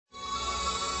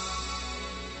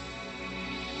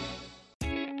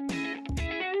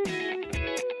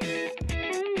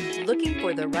Looking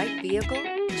for the right vehicle?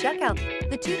 Check out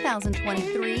the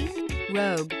 2023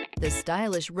 Rogue. The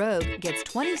stylish Rogue gets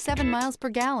 27 miles per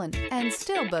gallon and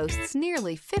still boasts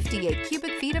nearly 58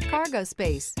 cubic feet of cargo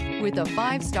space. With a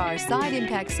 5-star side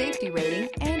impact safety rating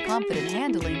and confident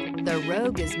handling, the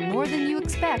Rogue is more than you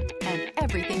expect and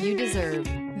everything you deserve.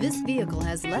 This vehicle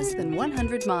has less than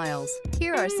 100 miles.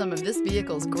 Here are some of this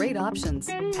vehicle's great options: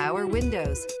 power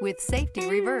windows with safety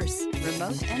reverse,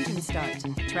 remote engine start,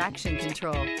 traction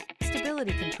control,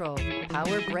 stability control,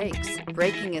 power brakes,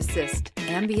 braking assist,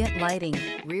 ambient lighting,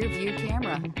 rear view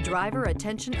camera, driver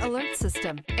attention alert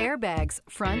system, airbags,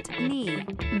 front knee.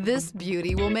 This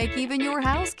beauty will make even your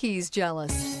house keys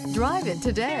jealous. Drive it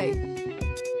today.